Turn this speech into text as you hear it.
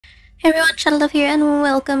Hey everyone, Shadowlove here, and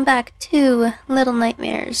welcome back to Little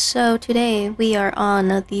Nightmares. So today we are on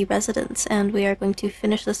the Residence, and we are going to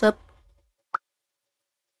finish this up.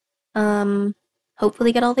 Um,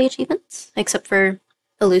 Hopefully get all the achievements, except for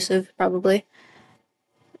elusive, probably.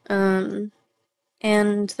 Um,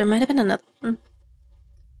 and there might have been another one.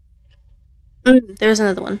 There was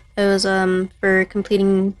another one. It was for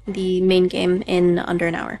completing the main game in under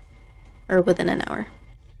an hour, or within an hour.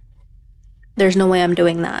 There's no way I'm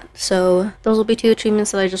doing that, so those will be two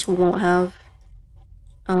achievements that I just won't have.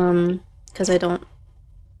 Because I don't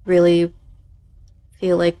really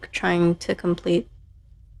feel like trying to complete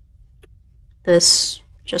this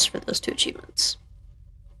just for those two achievements.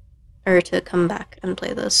 Or to come back and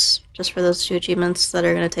play this just for those two achievements that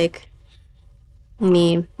are going to take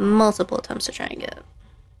me multiple attempts to try and get.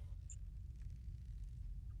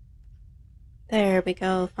 There we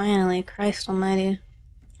go, finally. Christ almighty.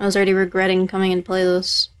 I was already regretting coming and play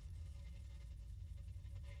this.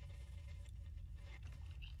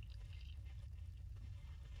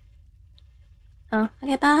 Oh,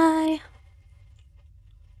 okay, bye.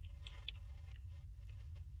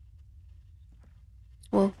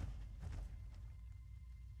 Well,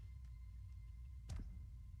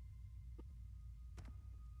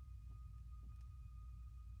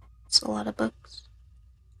 it's a lot of books.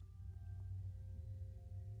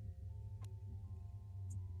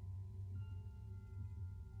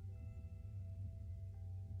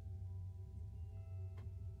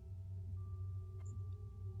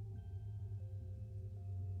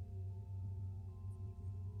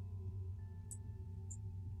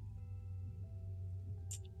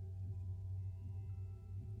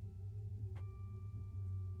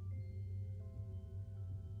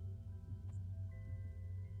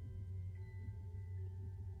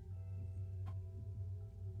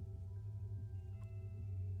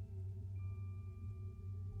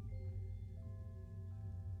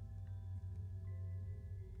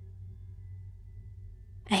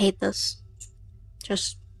 I hate this.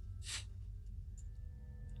 Just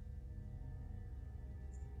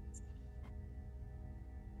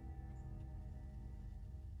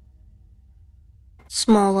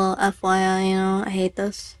small little FYI, I hate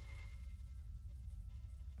this.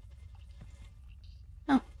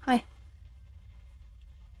 Oh, hi.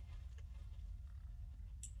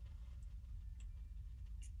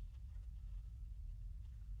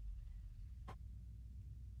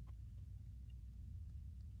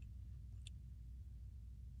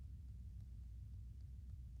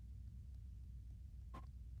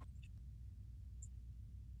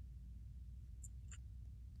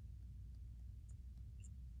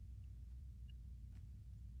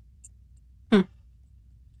 Hmm.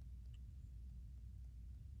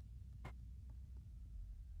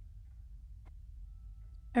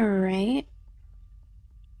 Alright.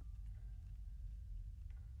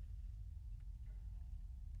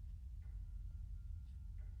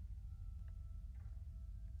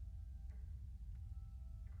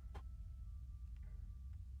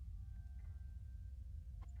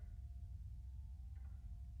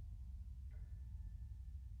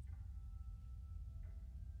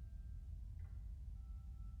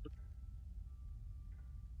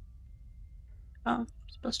 Oh, I'm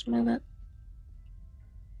supposed to move it.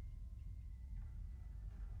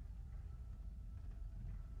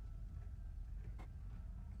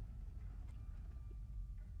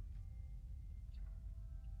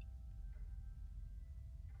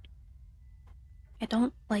 I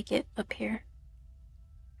don't like it up here.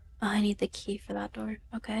 Oh, I need the key for that door.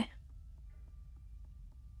 Okay.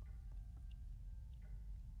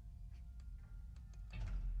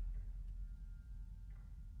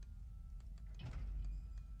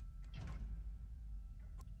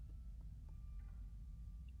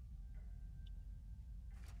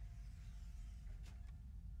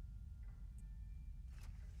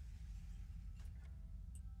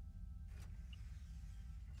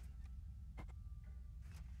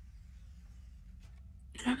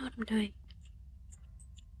 I don't know what I'm doing.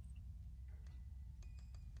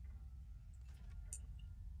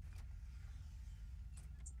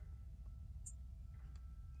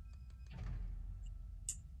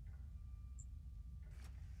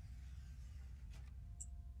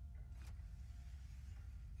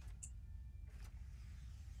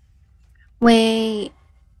 Wait.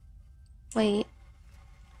 Wait.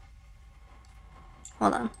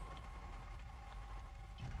 Hold on.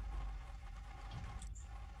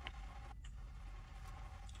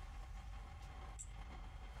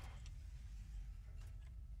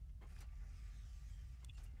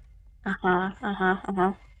 Uh-huh. Uh-huh.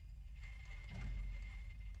 Uh-huh.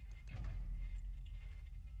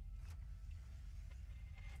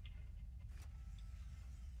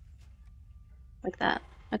 Like that.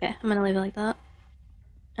 Okay, I'm gonna leave it like that.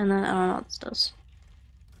 And then I don't know what this does.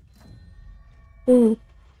 Ooh,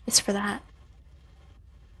 it's for that.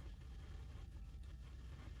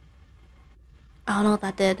 I don't know what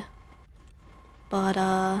that did, but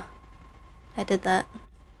I did that. I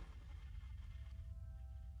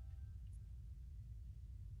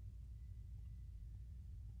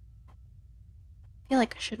feel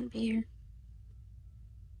like I shouldn't be here.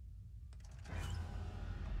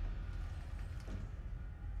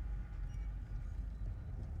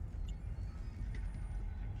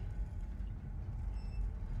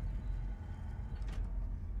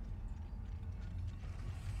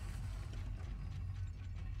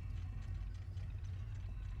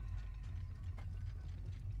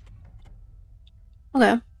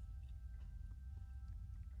 Okay,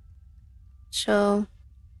 so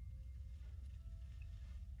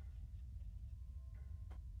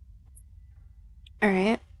all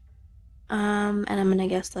right. And I'm gonna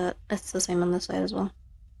guess that it's the same on this side as well.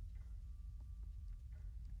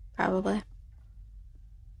 Probably.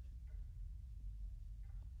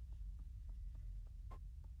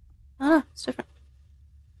 I don't know. It's different.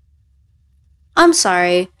 I'm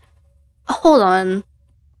sorry. Hold on.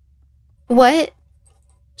 What?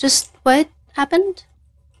 Just what happened?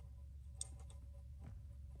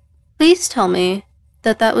 Please tell me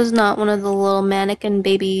that that was not one of the little mannequin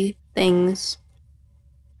baby things,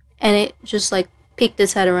 and it just like peeked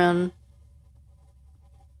its head around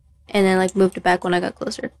and then like moved it back when I got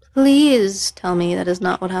closer. Please tell me that is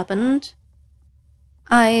not what happened.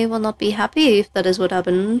 I will not be happy if that is what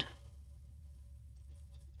happened.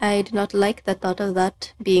 I do not like the thought of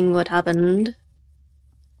that being what happened.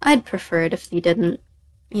 I'd prefer it if you didn't.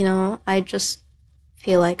 You know, I just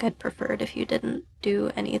feel like I'd prefer it if you didn't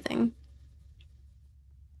do anything.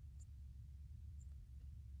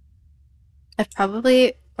 I've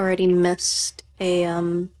probably already missed a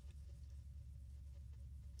can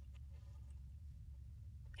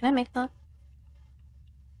I make that?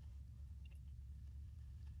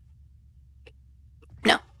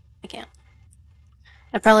 No, I can't.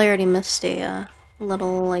 I probably already missed a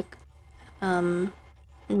little like um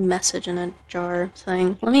message in a jar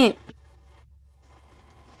saying, "Let me,"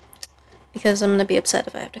 because I'm gonna be upset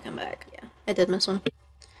if I have to come back. Yeah, I did miss one.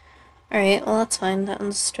 All right, well that's fine. That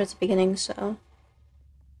one starts at the beginning, so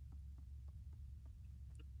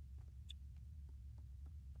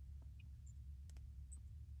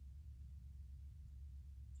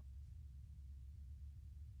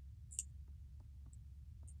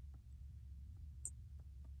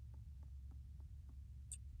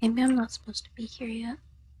maybe I'm not supposed to be here yet.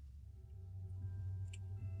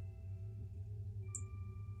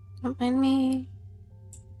 Don't mind me.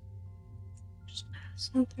 Just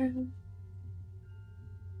passing through.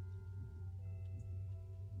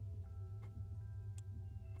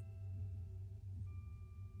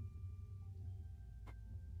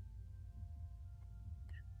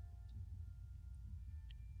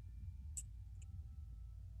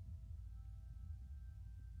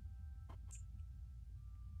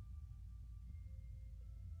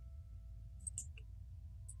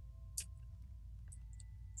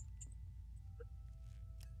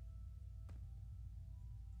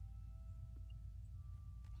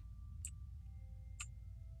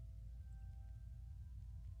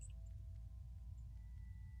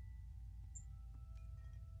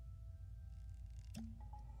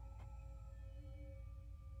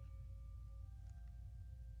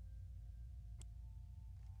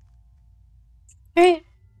 All right,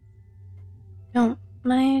 don't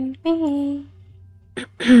mind me.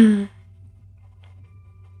 I'm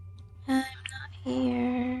not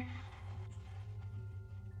here.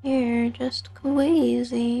 You're just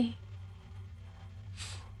crazy.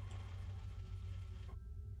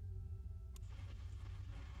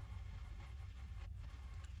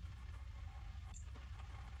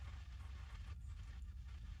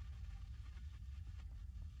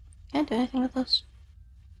 Can't do anything with this.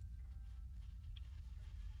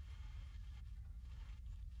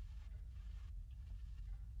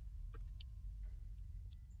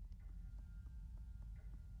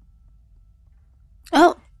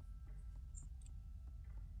 Oh,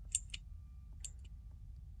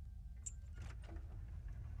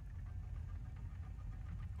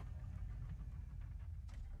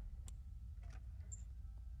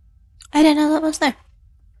 I didn't know that was there.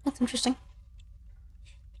 That's interesting.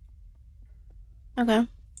 Okay,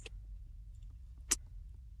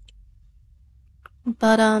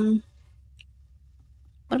 but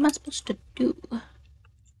what am I supposed to do?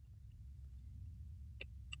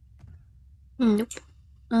 Nope.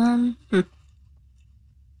 Hmm.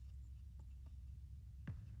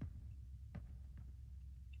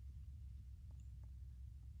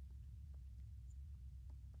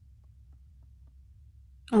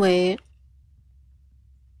 Wait,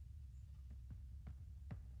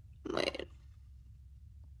 wait.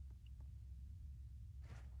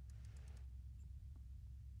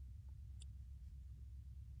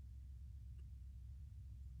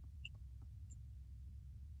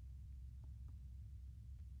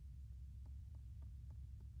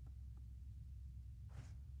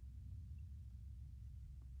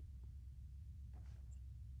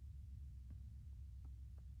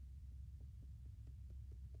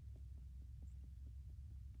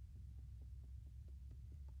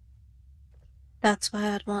 That's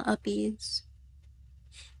why I'd want uppies.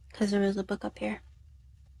 Because there is a book up here.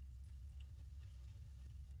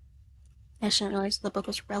 I shouldn't realize the book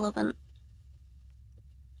was relevant.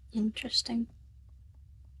 Interesting.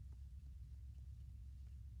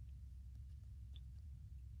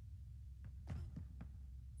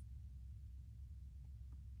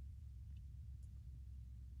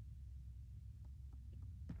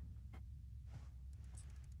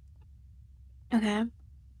 Okay.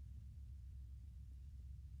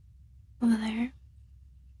 Over there.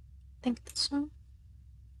 I think this one.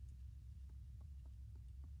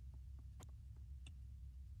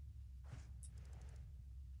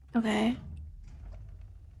 Okay.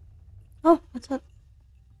 Oh, what's up?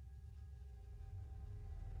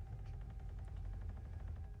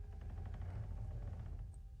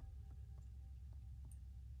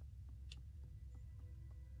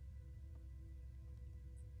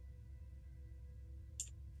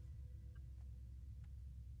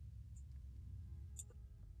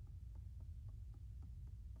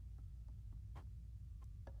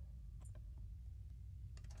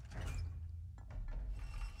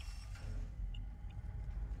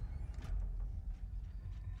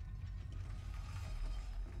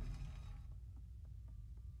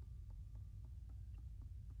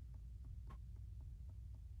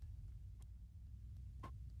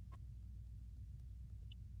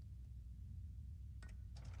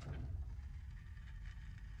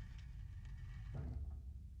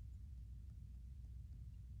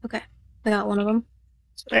 Okay. I got one of them.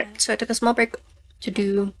 Alright, so I took a small break to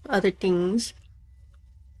do other things.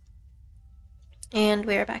 And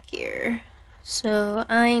we're back here. So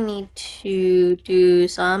I need to do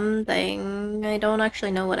something. I don't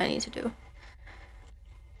actually know what I need to do.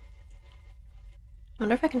 I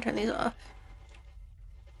wonder if I can turn these off.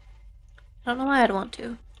 I don't know why I'd want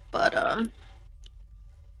to, but oh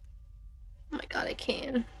my god, I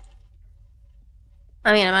can.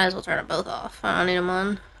 I mean, I might as well turn them both off. I don't need them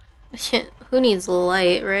on. Who needs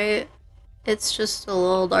light, right? It's just a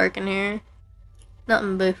little dark in here.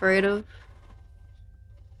 Nothing to be afraid of.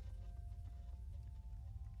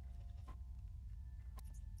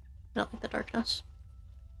 I don't like the darkness.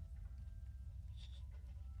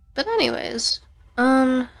 But anyways,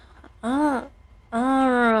 uh, I don't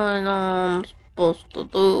really know what I'm supposed to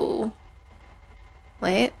do.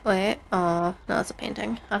 Wait. Oh, no, that's a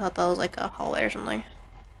painting. I thought that was like a hallway or something.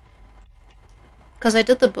 Because I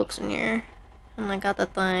did the books in here. And I got the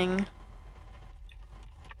thing.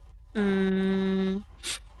 Okay,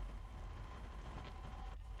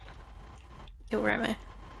 where am I?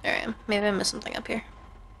 There I am. Maybe I missed something up here.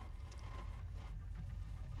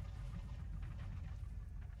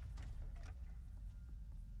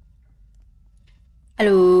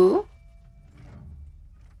 Hello?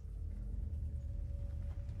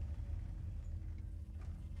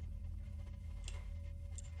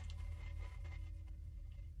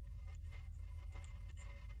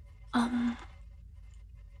 Um.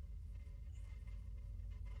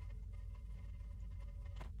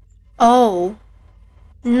 Oh.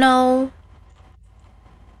 No.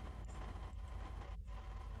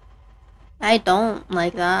 I don't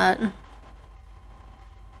like that.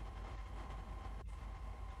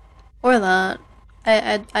 Or that.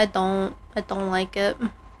 I don't like it.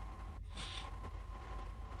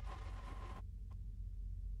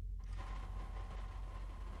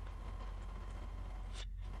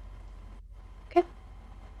 Okay.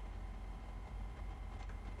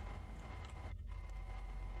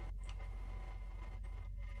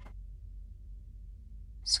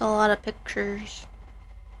 So a lot of pictures.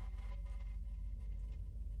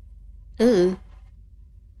 Ooh.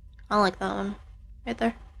 I like that one. Right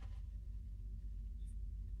there.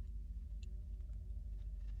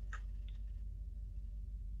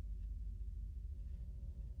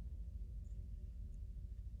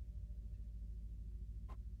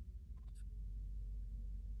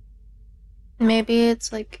 Maybe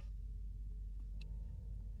it's like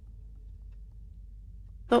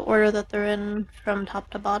the order that they're in from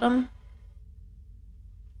top to bottom.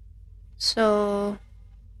 So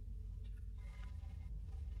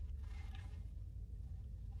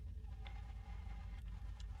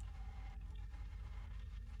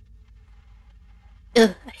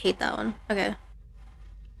Ugh, I hate that one. Okay.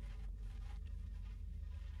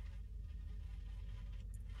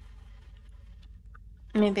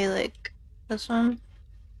 Maybe like this one.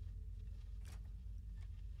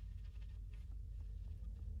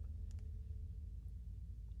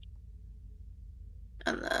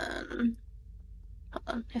 And then hold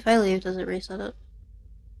on. If I leave, does it reset it?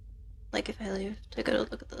 Like if I leave to go to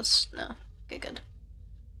look at this? No. Okay, good.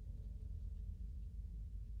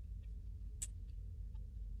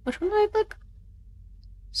 Which one did I pick?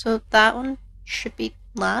 So that one should be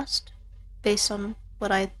last, based on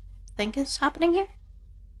what I think is happening here.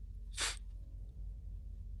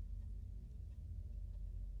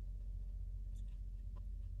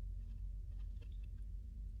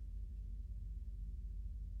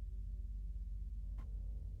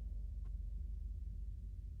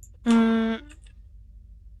 Mm,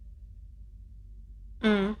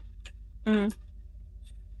 mm, mm.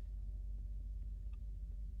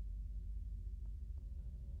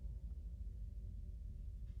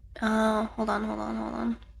 Hold on, hold on, hold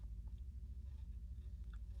on.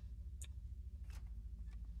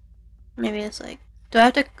 Maybe it's like, do I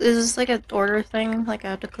have to, is this like an order thing? Like I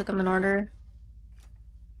have to click them in order?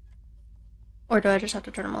 Or do I just have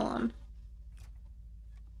to turn them all on?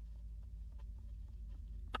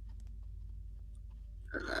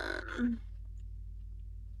 And then,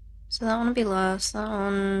 so that one will be last. That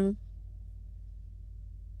one,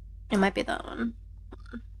 it might be that one.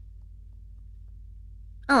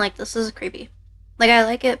 I don't like this. This is creepy. Like I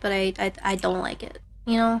like it, but I don't like it.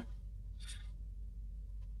 You know?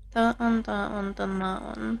 That one, that one, then that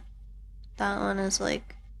one. That one is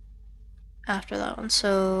like after that one.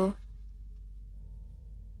 So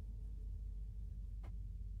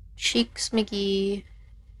Cheeks, McGee,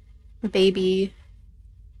 Baby,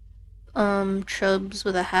 Chubs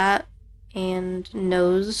with a hat, and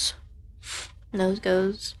Nose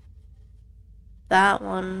goes. That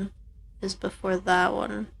one is before that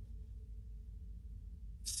one.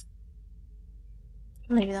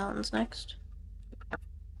 Maybe that one's next.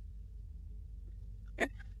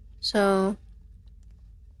 So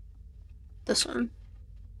this one.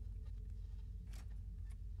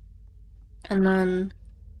 And then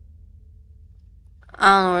I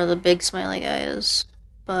don't know where the big smiley guy is.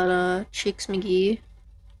 But Cheeks McGee.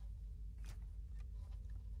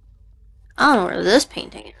 I don't know where this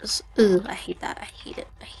painting is. Ooh, I hate that. I hate it.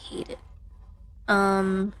 I hate it.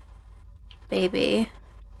 Um Baby.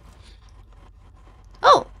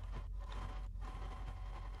 Oh!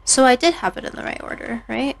 So I did have it in the right order,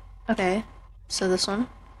 right? Okay. So this one.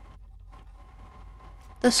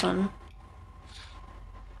 This one.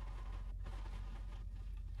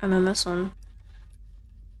 And then this one.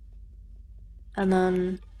 And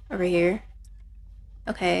then over here.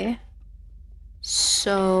 Okay.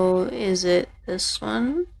 So is it this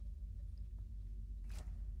one?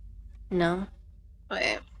 No.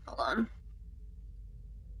 Wait, hold on.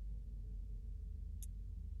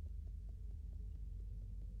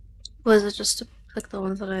 Was it just to click the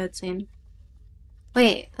ones that I had seen?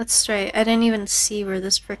 Wait, that's straight. I didn't even see where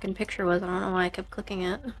this frickin' picture was. I don't know why I kept clicking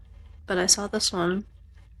it. But I saw this one.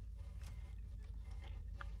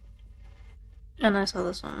 And I saw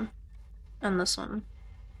this one. And this one.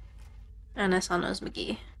 And I saw Nose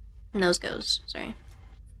McGee. Nose goes, sorry.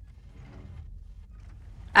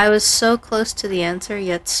 I was so close to the answer,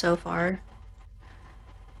 yet so far.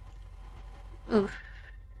 Oof.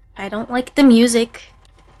 I don't like the music.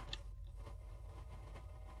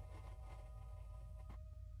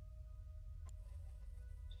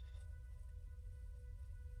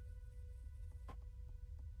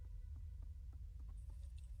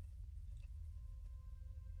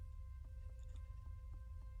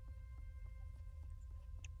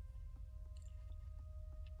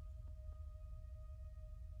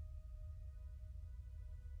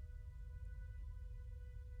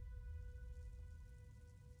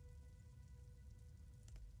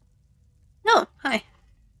 No, hi.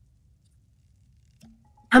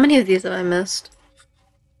 How many of these have I missed?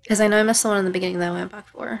 Because I know I missed the one in the beginning that I went back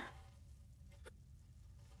for.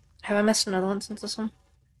 Have I missed another one since this one?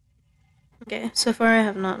 Okay, so far I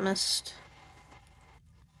have not missed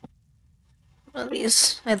one of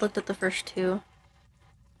these. I looked at the first two.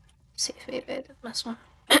 See if maybe I did miss one.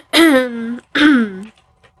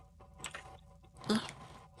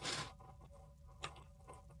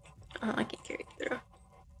 Oh, I can't carry it through.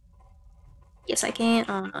 Yes, I can.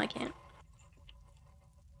 Oh, no, I can't.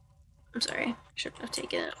 I'm sorry. I shouldn't have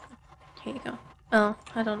taken it. Here you go. Oh,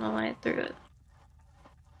 I don't know why I threw it.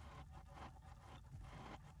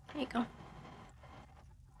 There you go.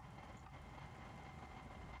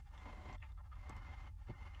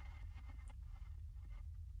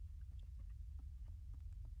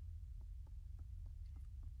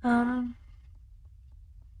 Um.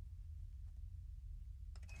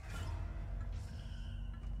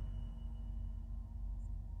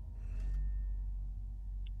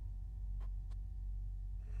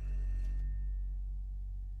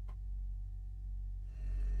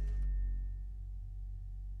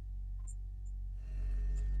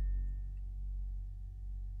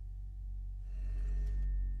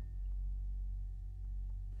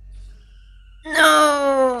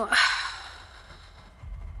 No.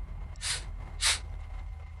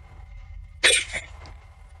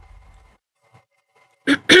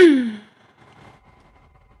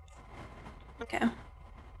 Okay.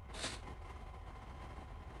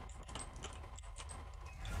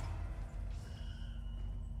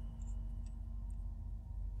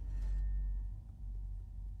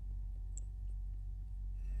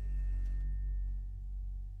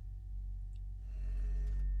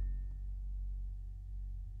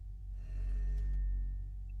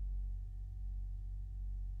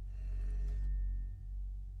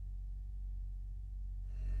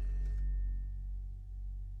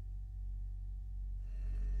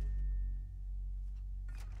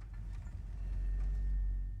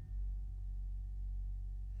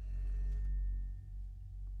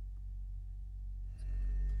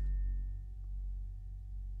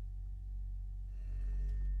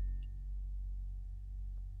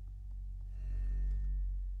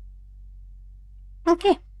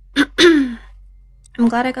 Okay. I'm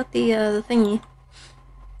glad I got the thingy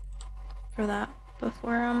for that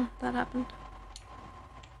before that happened.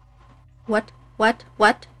 What? What?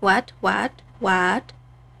 What? What? What? What?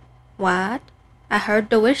 What? I heard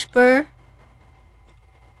the whisper.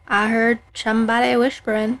 I heard somebody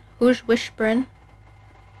whispering. Who's whispering?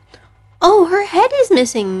 Oh, her head is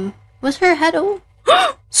missing. Was her head? Oh,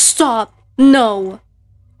 stop! No,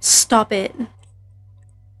 stop it!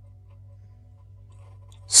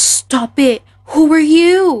 Stop it! Who are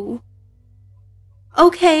you?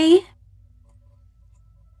 Okay.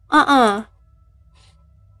 Nah,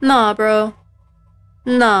 bro.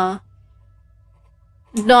 Nah.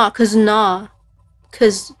 Nah, cause nah.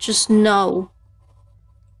 Cause just no.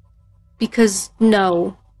 Because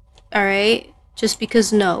no. Alright? Just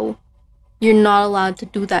because no. You're not allowed to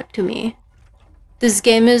do that to me. This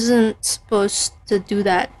game isn't supposed to do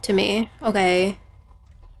that to me, okay?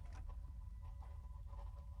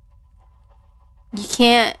 You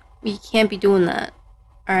can't be doing that.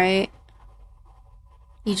 Alright?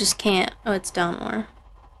 You just can't. Oh, it's down more.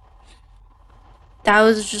 That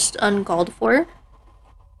was just uncalled for.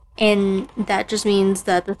 And that just means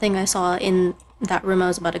that the thing I saw in that room I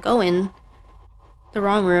was about to go in, the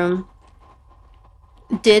wrong room,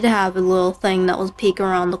 did have a little thing that was peeking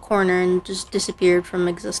around the corner and just disappeared from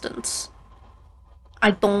existence.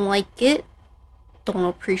 I don't like it, don't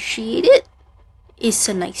appreciate it. It's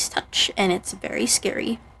a nice touch and it's very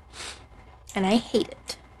scary. And I hate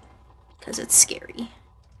it because it's scary.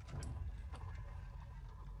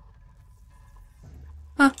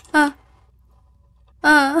 Uh, uh,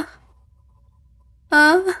 uh,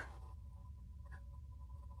 uh.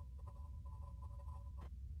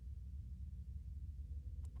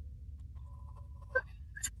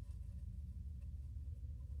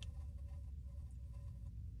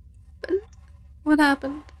 What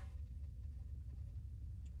happened?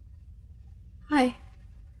 Hi.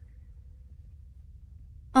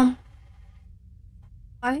 Um,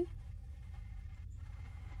 hi?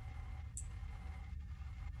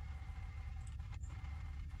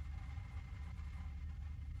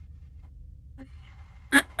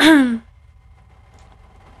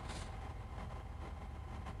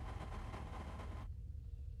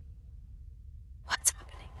 What's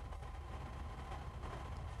happening?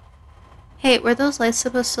 Hey, were those lights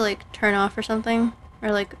supposed to like turn off or something?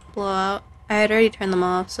 Or like blow out? I had already turned them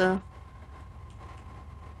off, so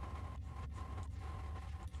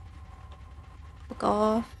fuck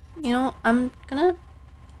off. You know, I'm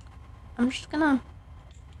just gonna,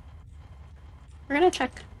 we're gonna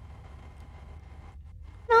check.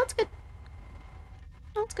 No, it's good.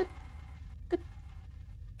 No, it's good. Good.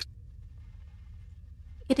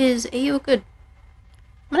 It is AO good.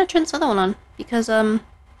 I'm gonna turn this other one on because,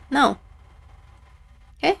 no.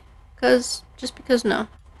 Okay? Just because no.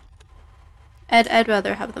 I'd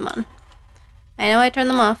rather have them on. I know I turned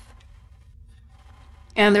them off,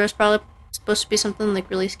 and there was probably supposed to be something like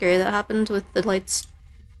really scary that happened with the lights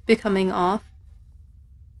becoming off,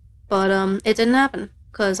 but it didn't happen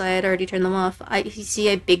because I had already turned them off. You see,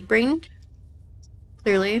 I big brained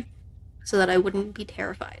clearly so that I wouldn't be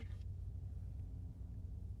terrified.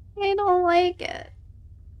 I don't like it.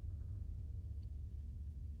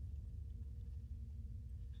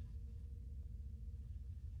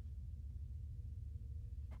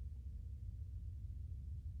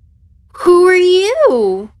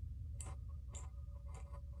 you?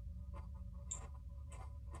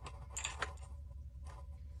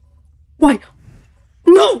 Why?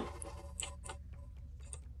 No!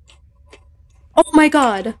 Oh my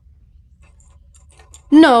god.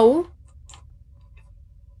 No.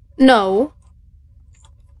 No.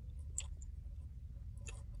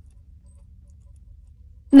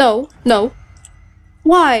 No. No.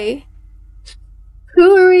 Why?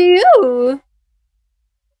 Who are you?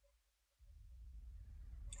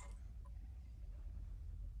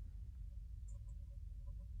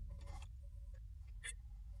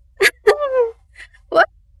 What?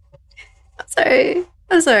 I'm sorry.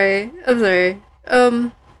 I'm sorry. I'm sorry.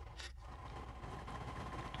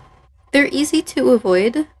 They're easy to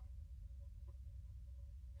avoid.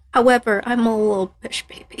 However, I'm a little push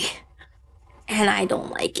baby, and I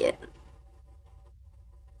don't like it.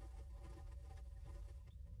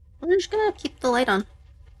 I'm just gonna keep the light on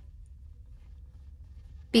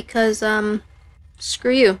because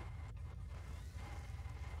screw you.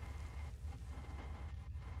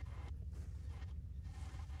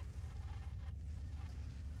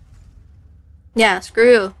 Yeah,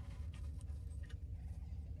 screw you.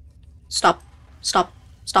 Stop. Stop.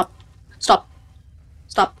 Stop. Stop.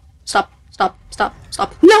 Stop. Stop. Stop. Stop.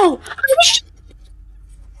 Stop. No.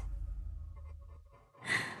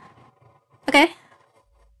 Okay.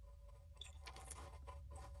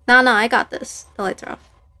 No, no, I got this. The lights are off.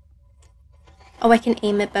 Oh, I can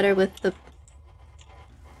aim it better with the.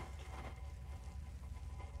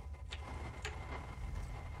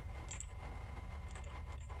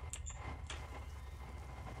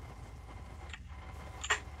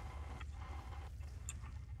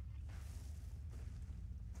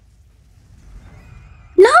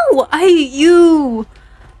 No, you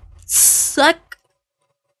suck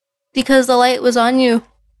because the light was on you.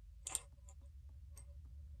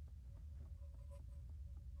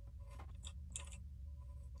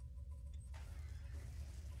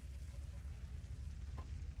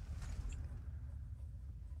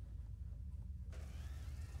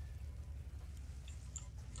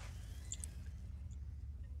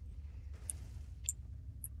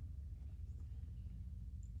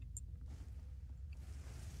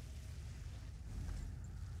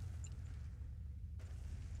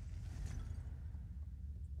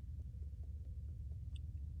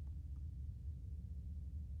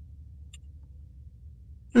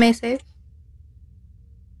 May save.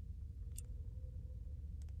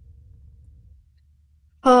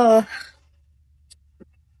 Oh.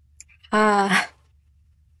 Ah.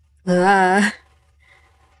 Ah.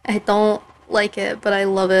 I don't like it, but I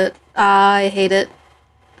love it. Ah, I hate it.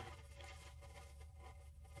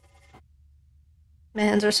 My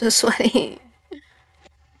hands are so sweaty.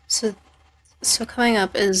 So, so coming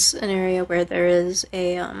up is an area where there is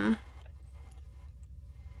a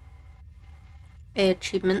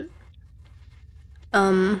achievement.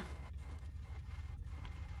 Um,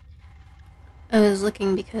 I was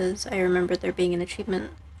looking because I remembered there being an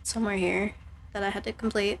achievement somewhere here that I had to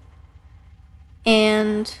complete,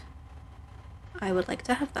 and I would like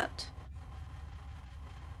to have that.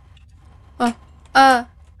 Oh, uh,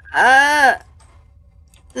 uh,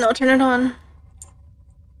 no, turn it on.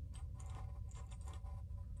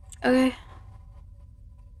 Okay.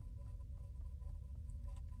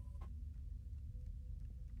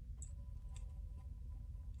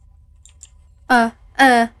 Uh,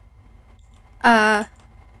 uh, uh,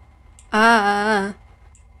 uh.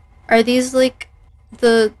 Are these like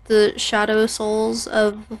the shadow souls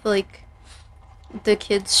of like the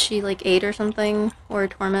kids she like ate or something, or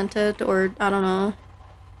tormented, or I don't know,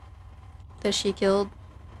 that she killed?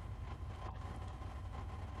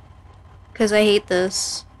 Cause I hate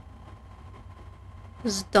this.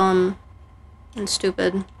 This is dumb and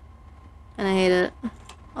stupid, and I hate it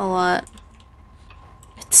a lot.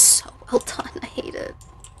 It's so well done. I hate it.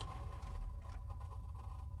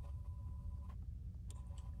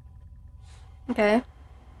 Okay.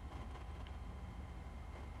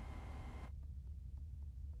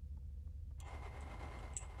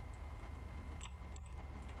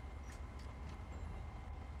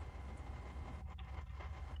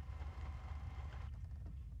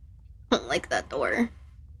 I don't like that door.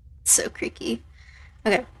 It's so creaky.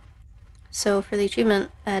 Okay. So for the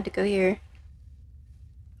achievement, I had to go here.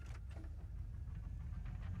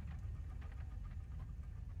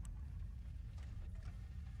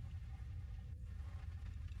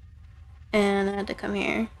 And I had to come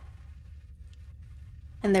here.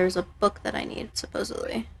 And there's a book that I need,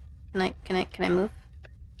 supposedly. Can I move?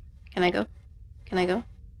 Can I go? Can I go?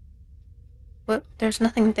 What? There's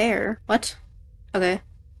nothing there. What? Okay.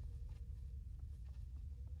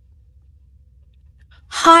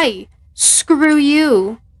 Hi! Screw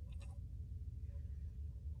you!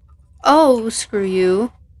 Oh, screw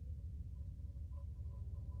you.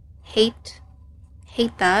 Hate.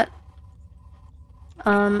 Hate that.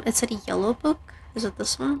 It said a yellow book? Is it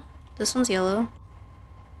this one? This one's yellow.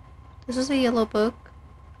 This is a yellow book.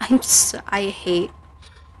 I hate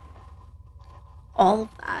all of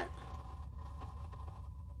that.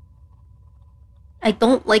 I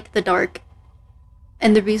don't like the dark.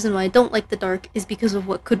 And the reason why I don't like the dark is because of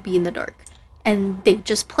what could be in the dark. And they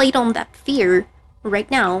just played on that fear right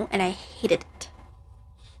now, and I hated it.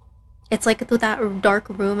 It's like that dark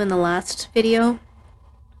room in the last video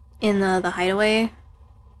in the hideaway.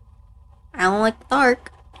 I don't like the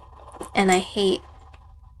dark, and I hate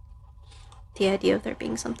the idea of there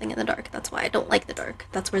being something in the dark. That's why I don't like the dark.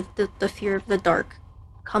 That's where the fear of the dark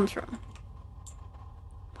comes from.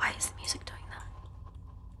 Why is the music doing that?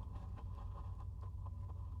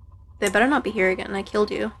 They better not be here again. I killed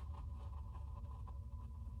you.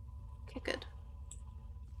 Okay, good.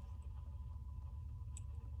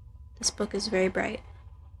 This book is very bright.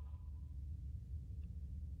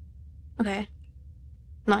 Okay,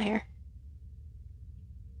 not here.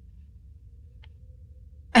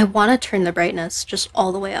 I want to turn the brightness just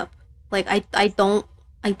all the way up. Like I don't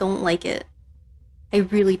like it. I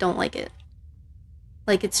really don't like it.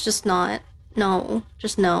 Like it's just not. No,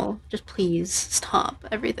 just no. Just please stop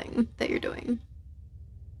everything that you're doing.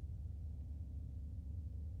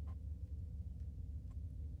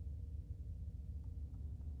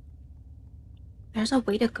 There's a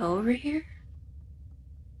way to go over here?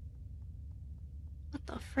 What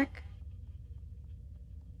the frick?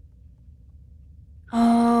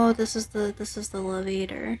 Oh, this is the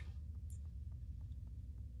elevator.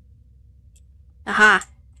 Aha.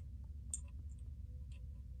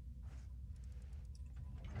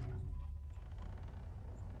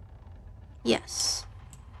 Yes.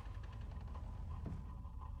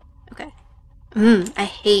 Okay. I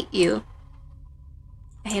hate you.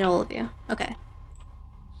 I hate all of you. Okay.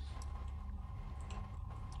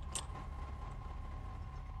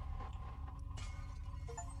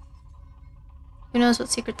 Who knows what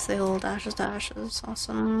secrets they hold? Ashes to ashes.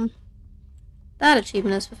 Awesome. That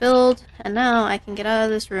achievement is fulfilled, and now I can get out of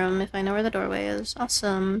this room if I know where the doorway is.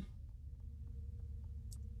 Awesome.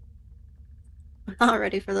 I'm not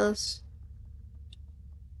ready for this.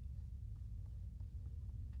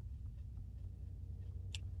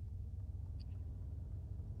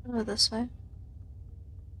 Go this way.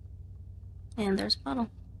 And there's a bottle.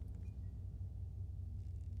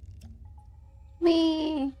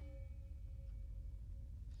 Me.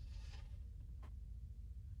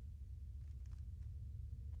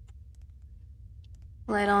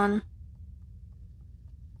 Light on.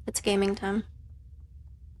 It's gaming time.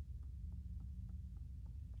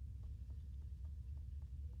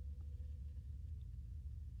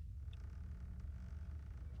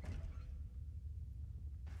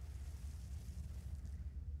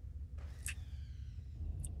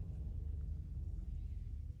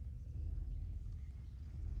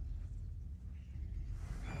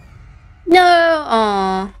 No!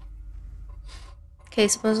 Aww. Okay,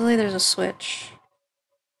 supposedly there's a switch.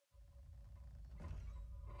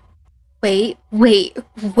 Wait.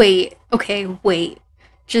 Okay, wait.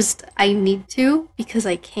 Just, I need to, because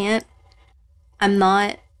I can't. I'm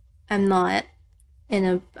not. I'm not in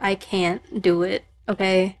a. I can't do it,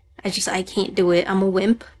 okay? I can't do it. I'm a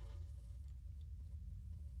wimp.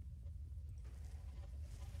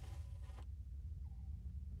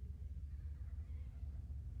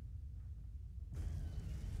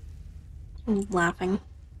 Laughing.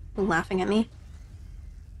 Laughing at me.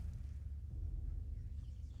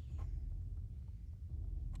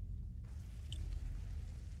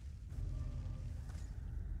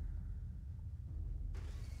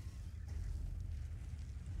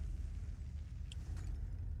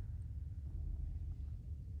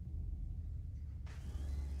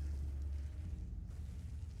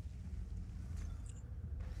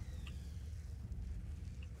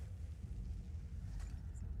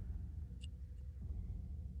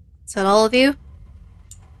 Is that all of you?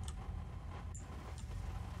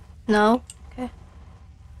 No? Okay.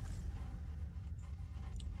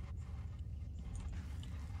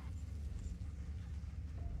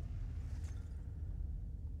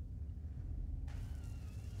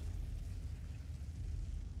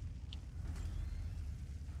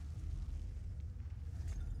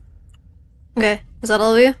 Okay. Is that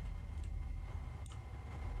all of you?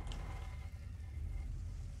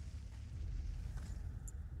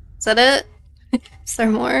 Is that it? Is there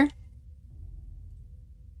more?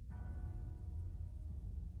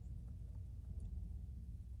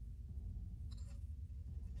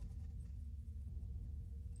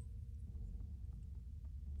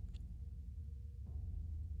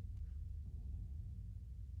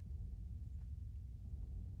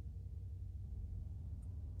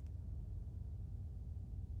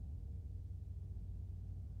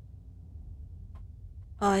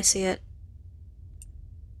 Oh, I see it.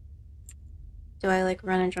 Do I like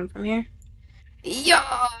run and jump from here? Yeah.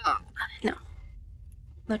 No.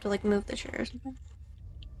 I have to like move the chair or something.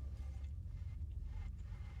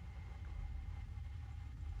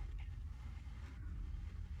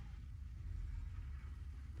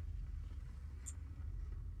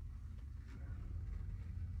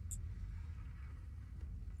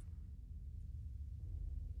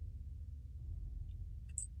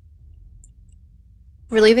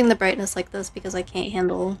 We're leaving the brightness like this because I can't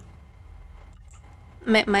handle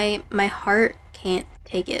my heart can't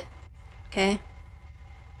take it. Okay.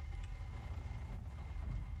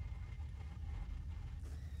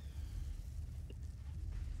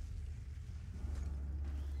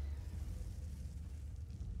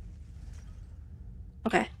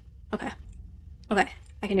 Okay. Okay. Okay.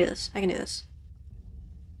 I can do this. I can do this.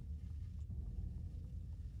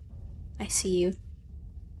 I see you.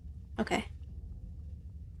 Okay.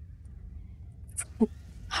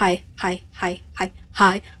 Hi. Hi. Hi. Hi.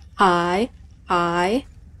 Hi. Hi. Hi.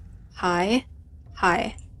 Hi.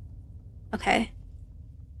 Hi. Okay.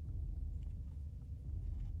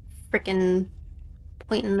 Freaking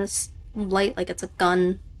pointing this light like it's a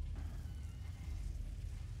gun.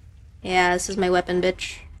 Yeah, this is my weapon,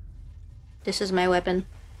 bitch. This is my weapon.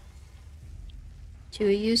 Two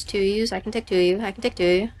of yous, two of yous. I can take two of you. I can take two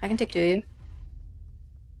of you. I can take two of you.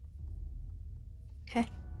 Okay.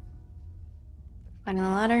 Climbing the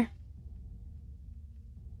ladder.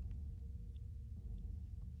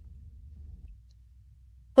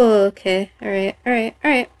 Okay. Alright. Alright.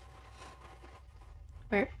 Alright.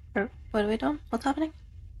 Where? What are we doing? What's happening?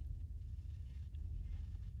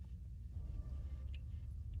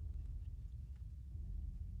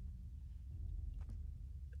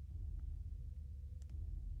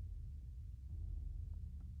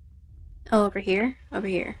 Oh, over here? Over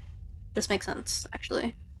here. This makes sense,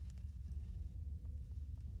 actually.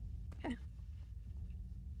 Okay.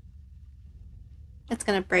 It's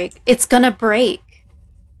gonna break. It's gonna break!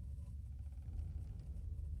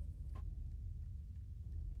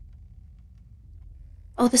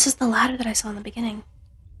 Oh, this is the ladder that I saw in the beginning.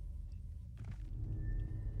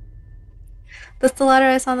 That's the ladder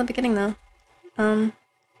I saw in the beginning, though. Um,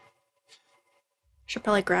 should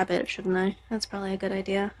probably grab it, shouldn't I? That's probably a good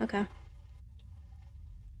idea. Okay.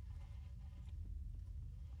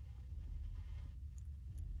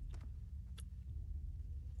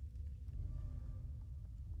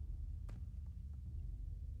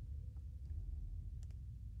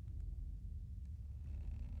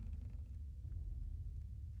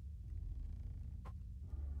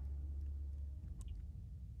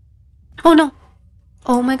 Oh no!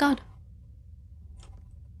 Oh my god.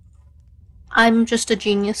 I'm just a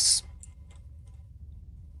genius.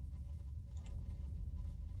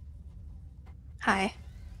 Hi.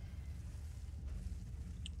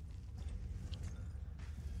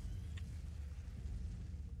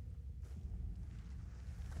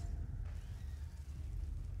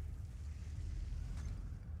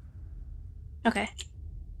 Okay.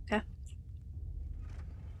 Okay.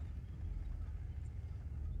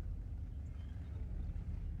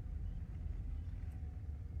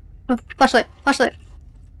 Oh, flashlight! Flashlight!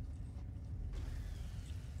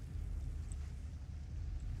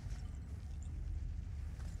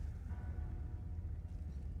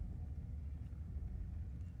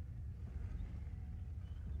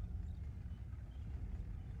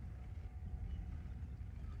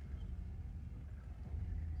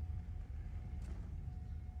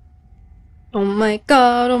 Oh my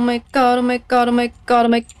god, oh my god, oh my god, oh my god, oh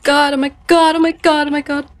my god, oh my god, oh my god, oh my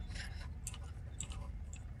god.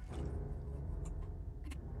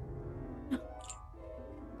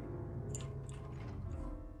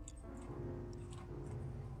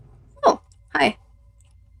 Oh, hi.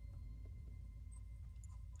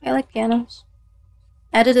 I like pianos.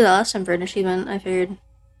 I did it last time for an achievement. I figured,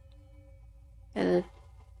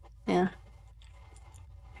 yeah,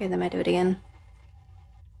 figured they might do it again.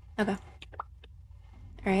 Okay.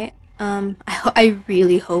 Alright. I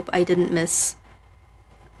really hope I didn't miss,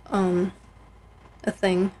 um, a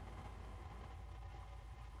thing.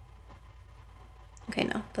 Okay,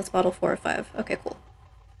 no. That's bottle 4 or 5. Okay, cool.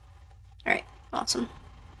 Alright. Awesome.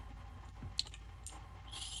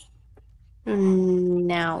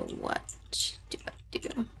 Now what do I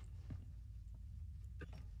do?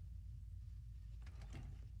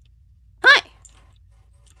 Hi!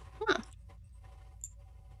 Huh.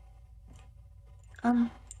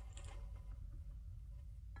 Um,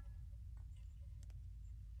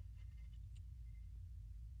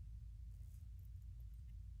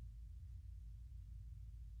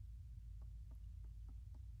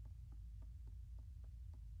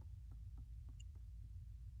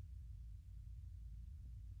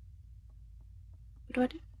 What do I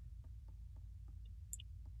do?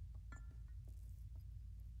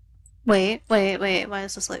 Wait. Why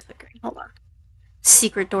is this light flickering? Hold on.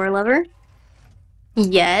 Secret door lever?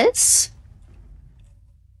 Yes.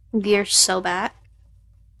 We're so back.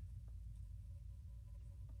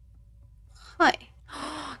 Hi.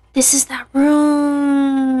 This is that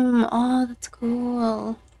room. Oh, that's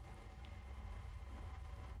cool.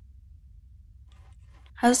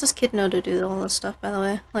 How does this kid know to do all this stuff, by the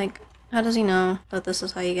way? Like, how does he know that this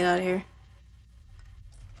is how you get out of here?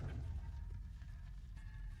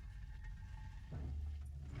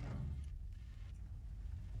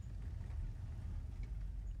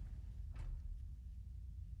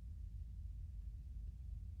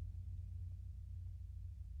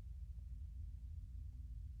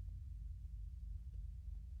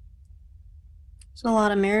 There's a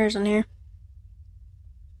lot of mirrors in here.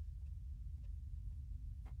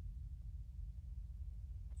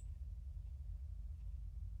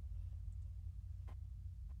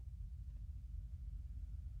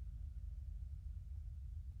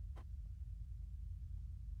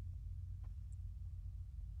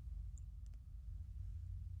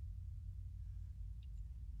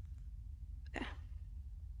 Okay.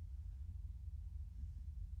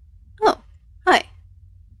 Oh, hi.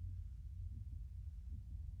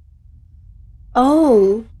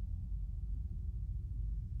 Oh,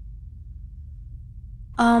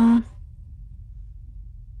 um,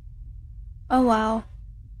 oh wow.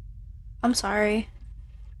 I'm sorry.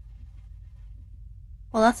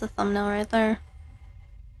 Well, that's a thumbnail right there.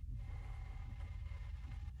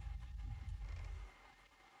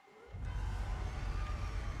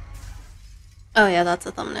 Oh yeah, that's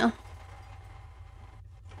a thumbnail.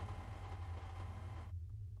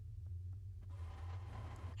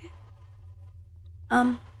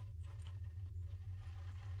 Um,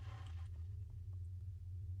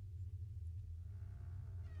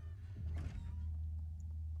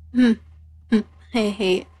 hmm, hmm. I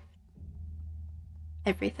hate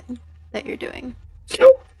everything that you're doing.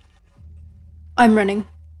 I'm running.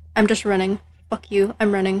 I'm just running. Fuck you.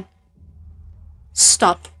 I'm running.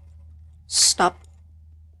 Stop. Stop.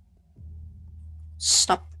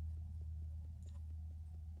 Stop.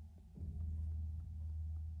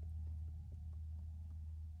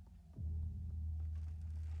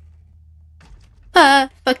 Ah,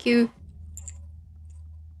 fuck you.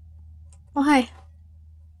 Oh, hi.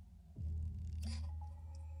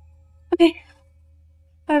 Okay.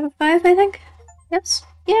 5 of 5, I think. Yes.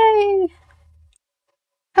 Yay!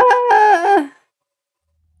 Ah!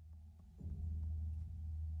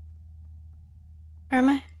 Where am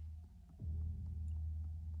I?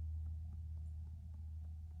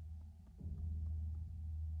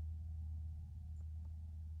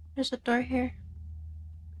 There's a door here.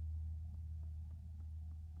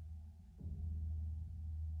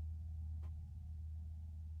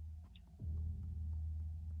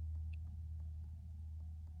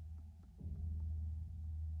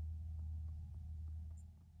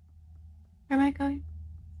 Where am I going?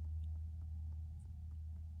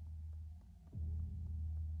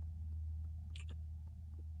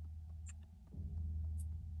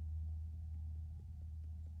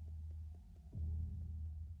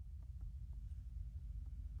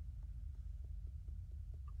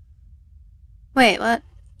 Wait, what?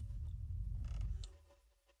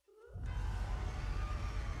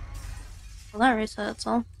 Well, that reset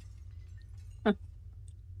itself. Huh.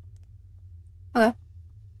 Okay.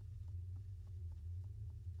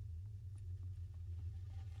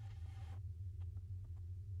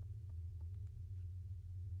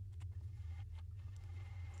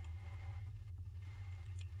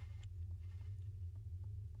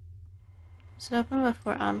 Is it open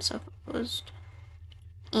before I'm so closed?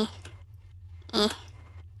 Eh. Eh.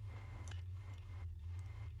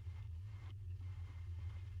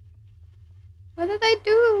 What did I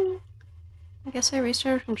do? I guess I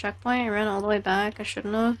restarted from checkpoint. I ran all the way back. I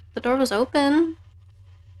shouldn't have. The door was open.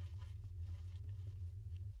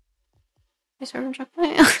 Restart from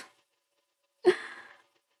checkpoint.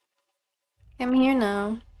 I'm here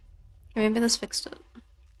now. Okay, maybe this fixed it.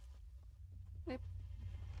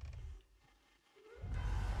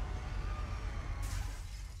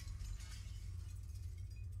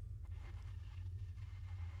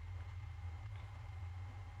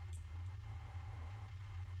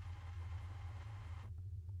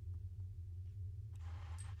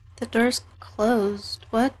 The door's closed.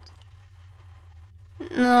 What?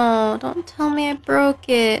 No, don't tell me I broke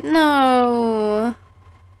it. No.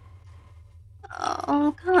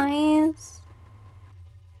 Oh, guys.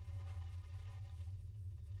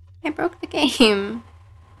 I broke the game.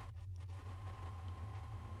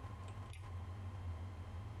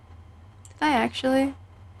 I actually?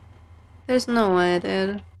 There's no way,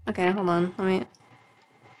 dude. Okay, hold on. Let me.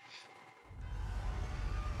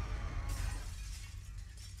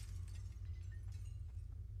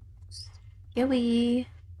 Skilly.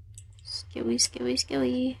 Skilly, skilly,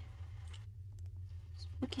 skilly.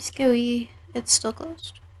 Spooky, skilly. It's still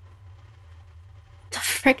closed. The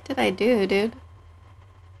frick did I do, dude?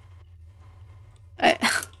 I.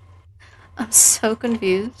 I'm so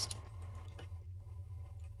confused.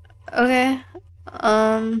 Okay.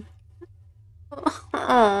 Um.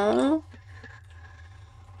 Oh.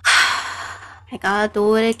 I gotta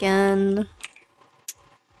do it again.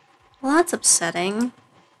 Well, that's upsetting.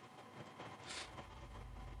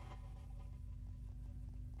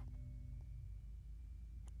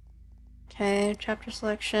 Okay, chapter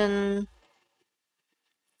selection.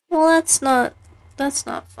 Well, that's not. That's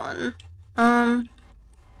not fun. Um.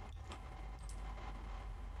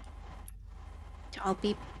 I'll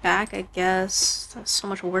be back, I guess. That's so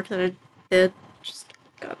much work that I did. Just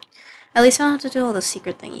go. At least I don't have to do all the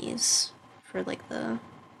secret thingies for like the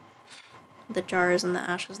jars and the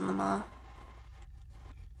ashes and the maw.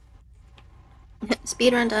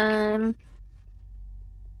 Speedrun time.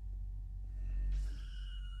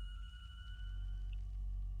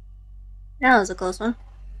 That was a close one.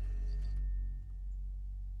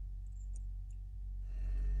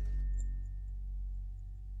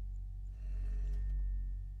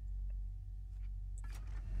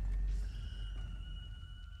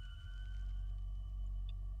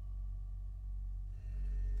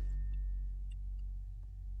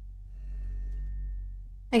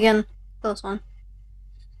 Again, close one.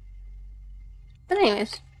 But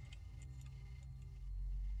anyways,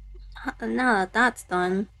 now that that's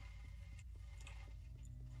done,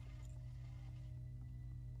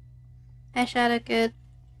 hey Shadow Kid.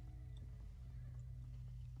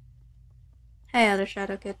 Hey other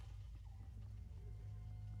Shadow Kid.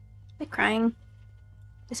 They crying.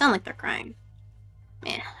 They sound like they're crying.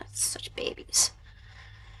 Man, that's such babies.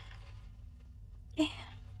 Yeah.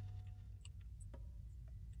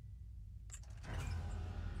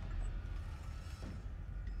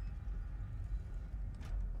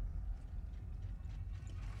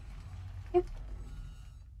 Yep.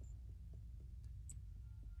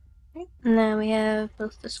 And then we have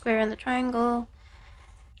both the square and the triangle.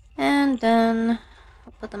 And then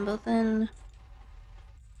I'll put them both in.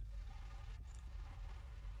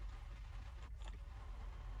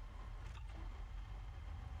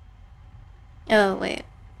 Oh, wait.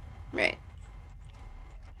 Right.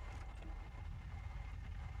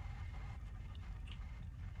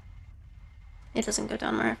 It doesn't go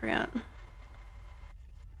down where I forgot.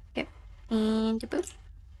 Okay. And boop.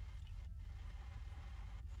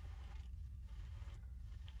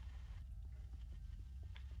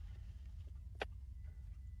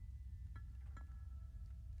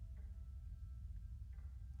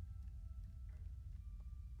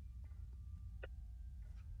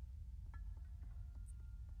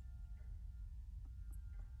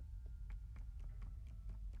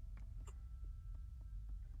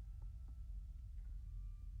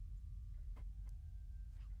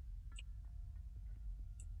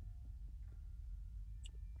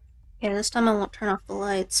 Yeah, this time I won't turn off the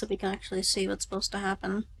lights so we can actually see what's supposed to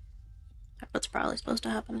happen. What's probably supposed to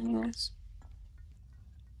happen anyways.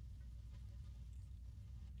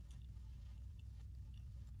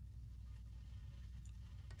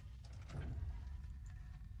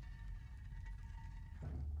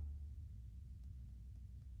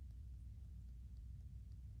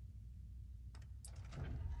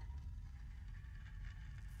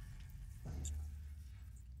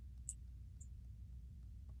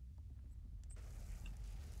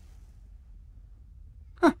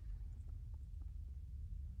 Huh.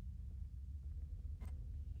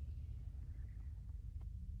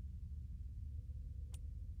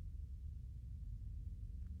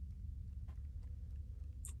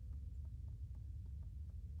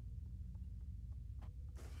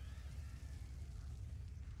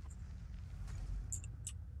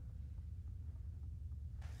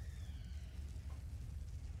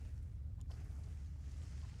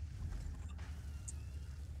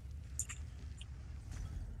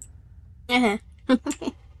 Uh-huh.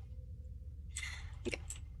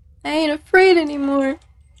 I ain't afraid anymore. I'm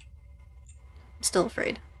still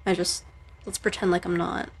afraid. Let's pretend like I'm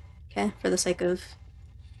not. Okay? For the sake of,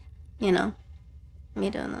 you know, me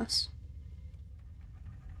doing this.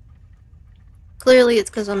 Clearly it's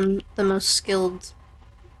because I'm the most skilled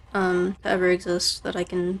to ever exist that I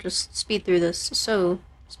can just speed through this so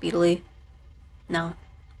speedily. No,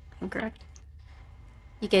 incorrect.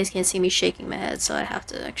 You guys can't see me shaking my head, so I have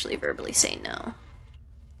to actually verbally say no.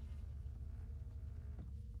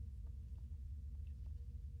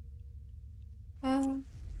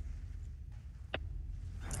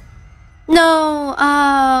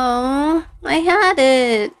 I had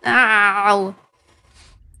it! Ow!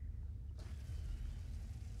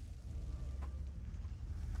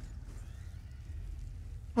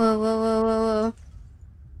 Whoa, whoa, whoa, whoa, whoa.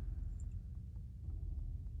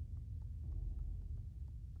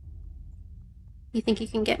 You think you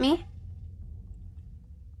can get me?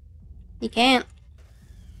 You can't.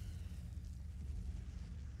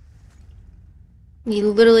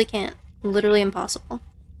 You literally can't. Literally impossible.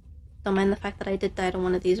 Don't mind the fact that I did die to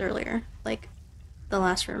one of these earlier. Like, the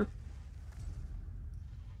last room.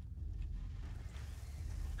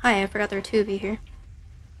 Hi, I forgot there are two of you here.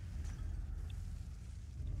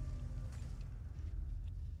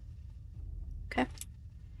 Okay.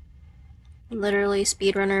 Literally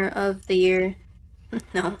speedrunner of the year.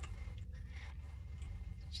 No.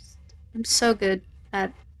 I'm so good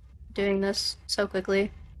at doing this so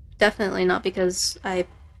quickly. Definitely not because I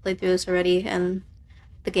played through this already and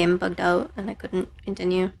the game bugged out and I couldn't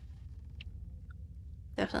continue.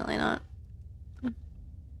 Definitely not.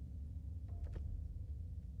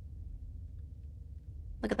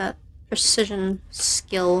 Look at that precision,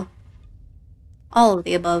 skill, all of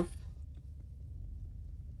the above.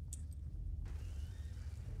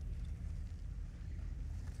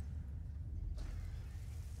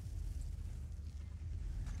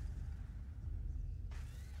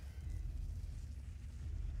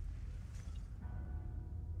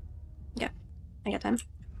 Yeah, I got time.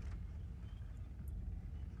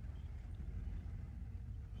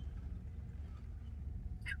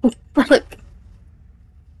 Look.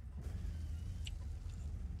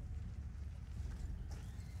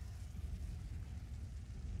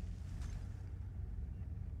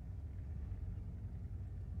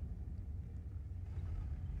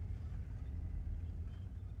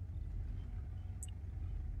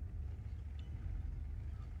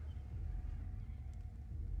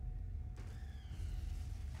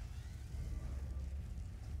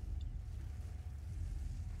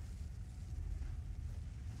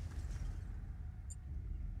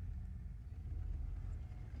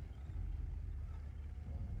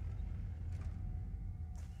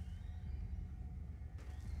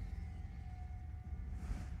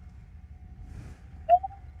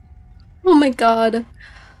 Oh my god.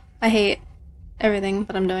 I hate everything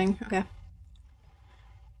that I'm doing. Okay.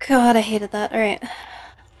 God, I hated that. Alright.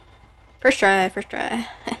 First try, first try.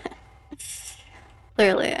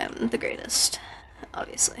 Clearly, I'm the greatest.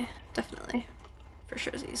 Obviously. Definitely. For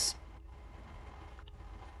sure.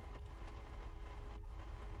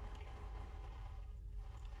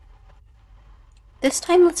 This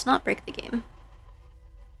time, let's not break the game.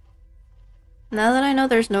 Now that I know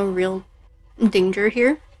there's no real danger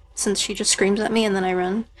here, since she just screams at me and then I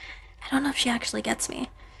run, I don't know if she actually gets me.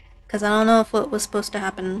 Because I don't know if what was supposed to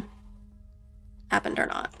happen happened or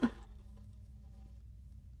not.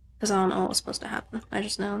 Because I don't know what was supposed to happen. I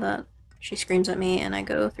just know that she screams at me and I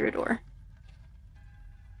go through a door.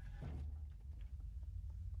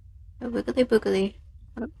 Oh, boogly boogly.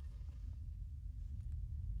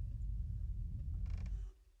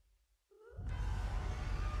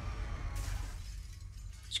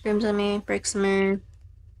 Screams at me, breaks the mirror.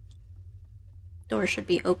 Door should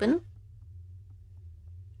be open.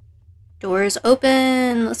 Door is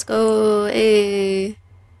open! Let's go! Hey!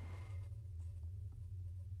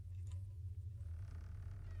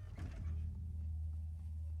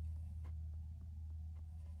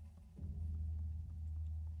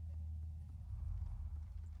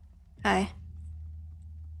 Hi.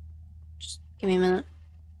 Just give me a minute.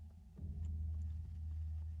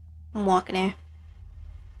 I'm walking here.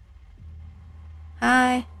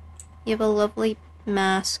 Hi. You have a lovely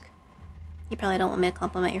mask. You probably don't want me to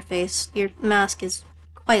compliment your face. Your mask is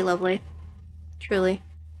quite lovely. Truly.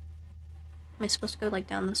 Am I supposed to go, like,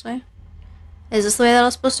 down this way? Is this the way that I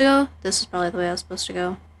was supposed to go? This is probably the way I was supposed to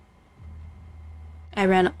go. I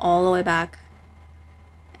ran all the way back,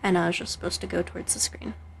 and I was just supposed to go towards the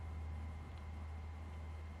screen.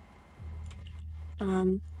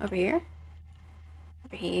 Over here?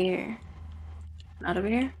 Over here. Not over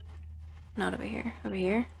here? Not over here. Over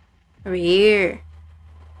here? Over here!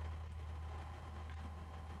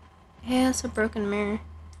 Yeah, it's a broken mirror.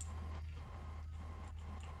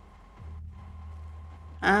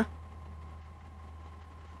 Huh?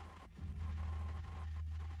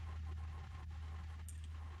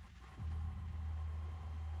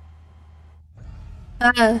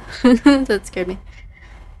 Ah! That scared me.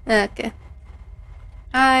 Okay.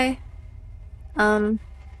 Hi. Um,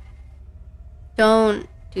 don't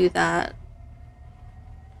do that.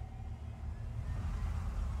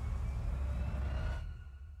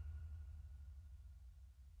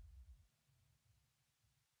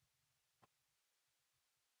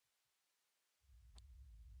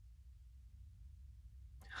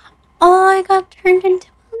 I got turned into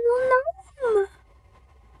a little gnome.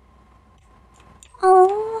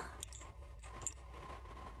 Oh.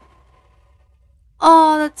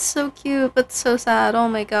 Oh, that's so cute, but so sad. Oh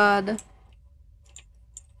my god.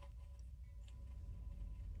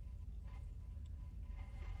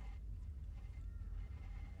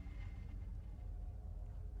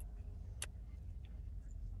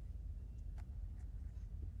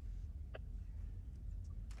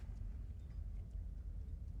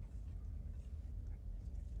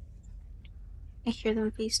 I hear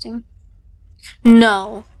them feasting.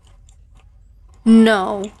 No.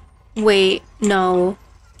 No. Wait, no.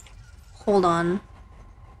 Hold on.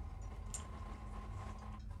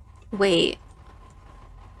 Wait.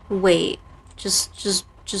 Wait.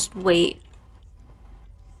 Just wait.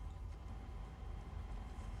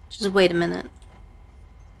 Just wait a minute.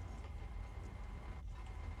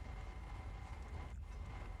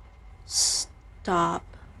 Stop.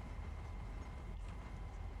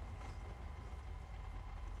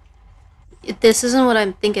 This isn't what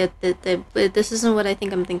I'm thinking. This isn't what I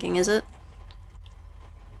think I'm thinking, is it?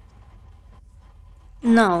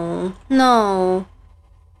 No. No.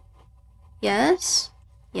 Yes?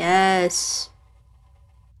 Yes.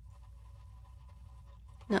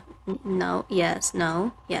 No. No. Yes.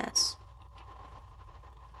 No. Yes.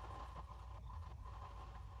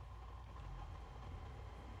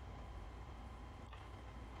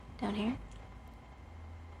 Down here?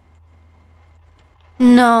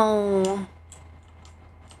 No.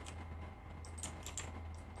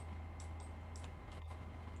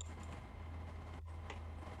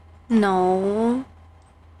 No.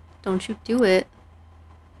 Don't you do it.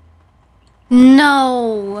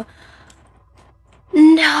 No.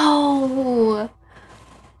 No.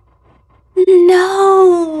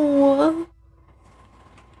 No.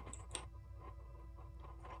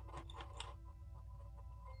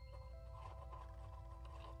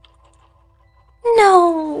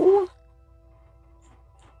 No.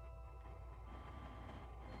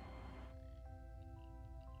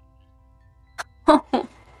 Oh,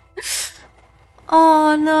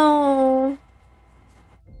 oh no.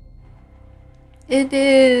 It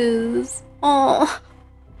is. Oh,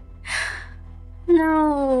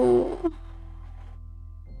 no.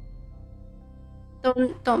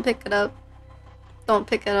 Don't pick it up. Don't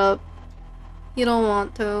pick it up. You don't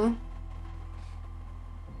want to.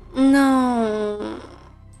 No.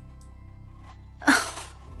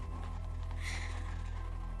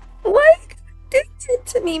 Why you do it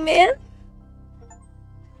to me, man?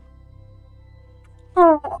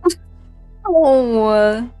 Oh.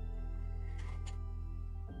 Oh.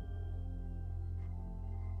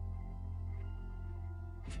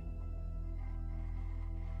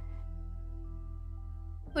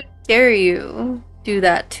 How dare you do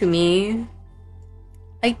that to me?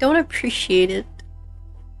 I don't appreciate it.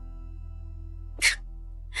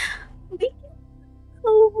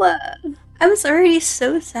 I was already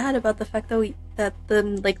so sad about the fact that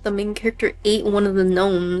the main character ate one of the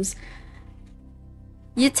gnomes.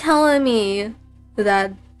 You telling me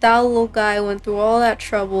that that little guy went through all that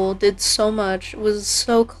trouble, did so much, was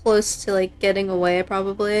so close to like getting away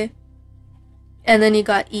probably, and then he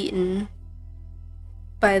got eaten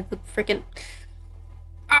by the freaking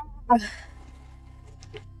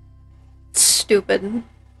stupid,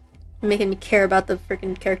 making me care about the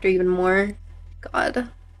freaking character even more. God,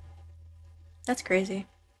 that's crazy.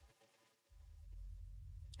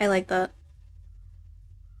 I like that.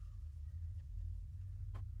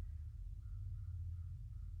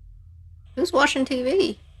 Who's watching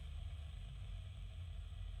TV?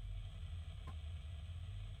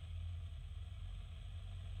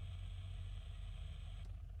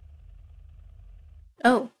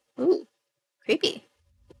 Oh, ooh, creepy.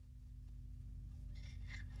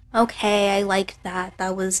 Okay, I liked that.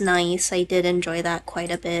 That was nice. I did enjoy that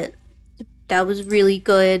quite a bit. That was really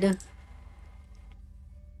good.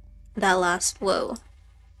 That last, whoa.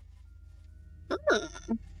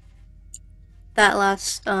 That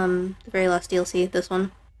last, the very last DLC, this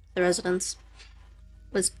one, The Residence,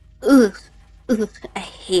 was, ugh, ugh, I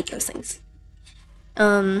hate those things.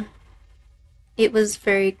 Um, it was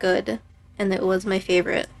very good, and it was my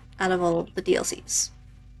favorite out of all of the DLCs.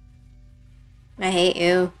 I hate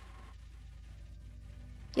you.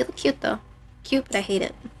 You look cute though. Cute, but I hate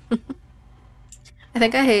it. I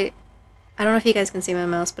think I hate, I don't know if you guys can see my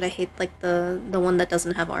mouse, but I hate like the one that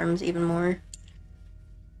doesn't have arms even more.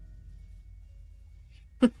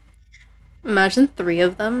 Imagine three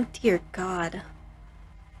of them. Dear God.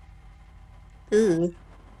 Ooh.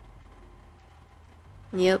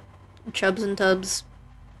 Yep. Chubs and tubs.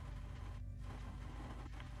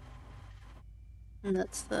 And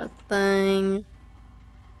that's the thing.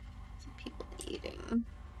 People eating.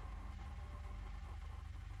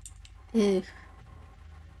 Ew.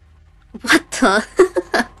 What the?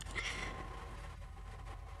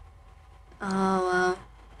 Oh, wow.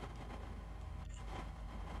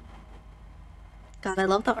 God, I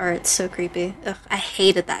love the art. It's so creepy. Ugh, I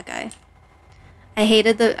hated that guy. I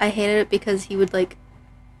hated it because he would like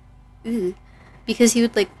ew, because he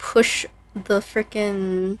would like push the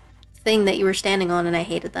frickin' thing that you were standing on and I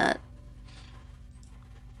hated that.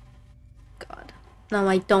 God. No,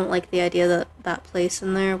 I don't like the idea that that place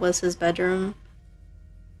in there was his bedroom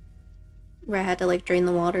where I had to like drain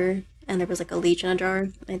the water and there was like a leech in a jar.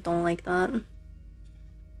 I don't like that.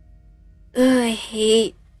 Ugh, I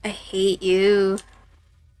hate you.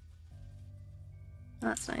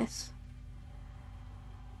 That's nice.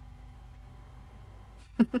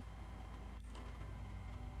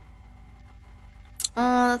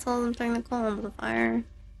 Oh, that's all I'm throwing the coal into the fire.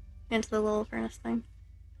 Into the little furnace thing.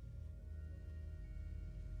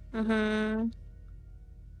 Mm-hmm.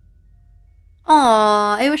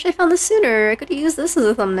 Aw, I wish I found this sooner. I could have used this as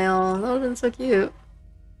a thumbnail. That would have been so cute.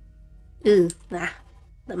 Ew, nah.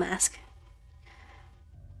 The mask.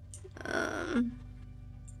 Um,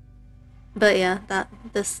 but yeah,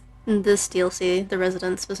 this DLC, The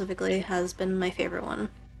Resident specifically, has been my favorite one.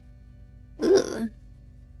 Ugh,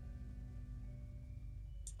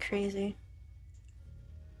 crazy.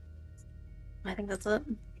 I think that's it.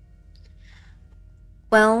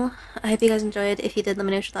 Well, I hope you guys enjoyed. If you did, let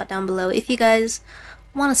me know your thought down below. If you guys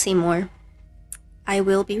want to see more, I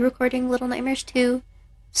will be recording Little Nightmares 2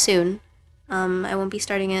 soon. I won't be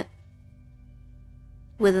starting it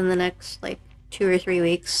within the next like 2 or 3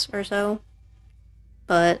 weeks or so,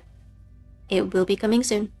 but it will be coming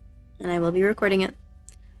soon, and I will be recording it.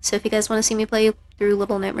 So if you guys want to see me play through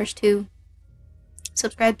Little Nightmares 2,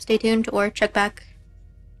 subscribe, stay tuned, or check back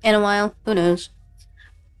in a while. Who knows?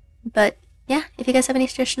 But yeah, if you guys have any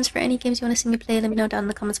suggestions for any games you want to see me play, let me know down in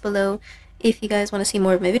the comments below. If you guys want to see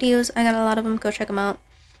more of my videos, I got a lot of them. Go check them out.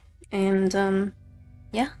 And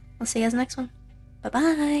yeah, I'll see you guys next one. Bye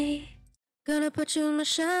bye. Gonna put you in my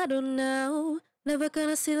shadow now. Never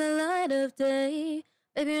gonna see the light of day.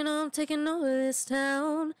 Baby, you know I'm taking over this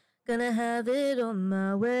town. Gonna have it on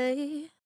my way.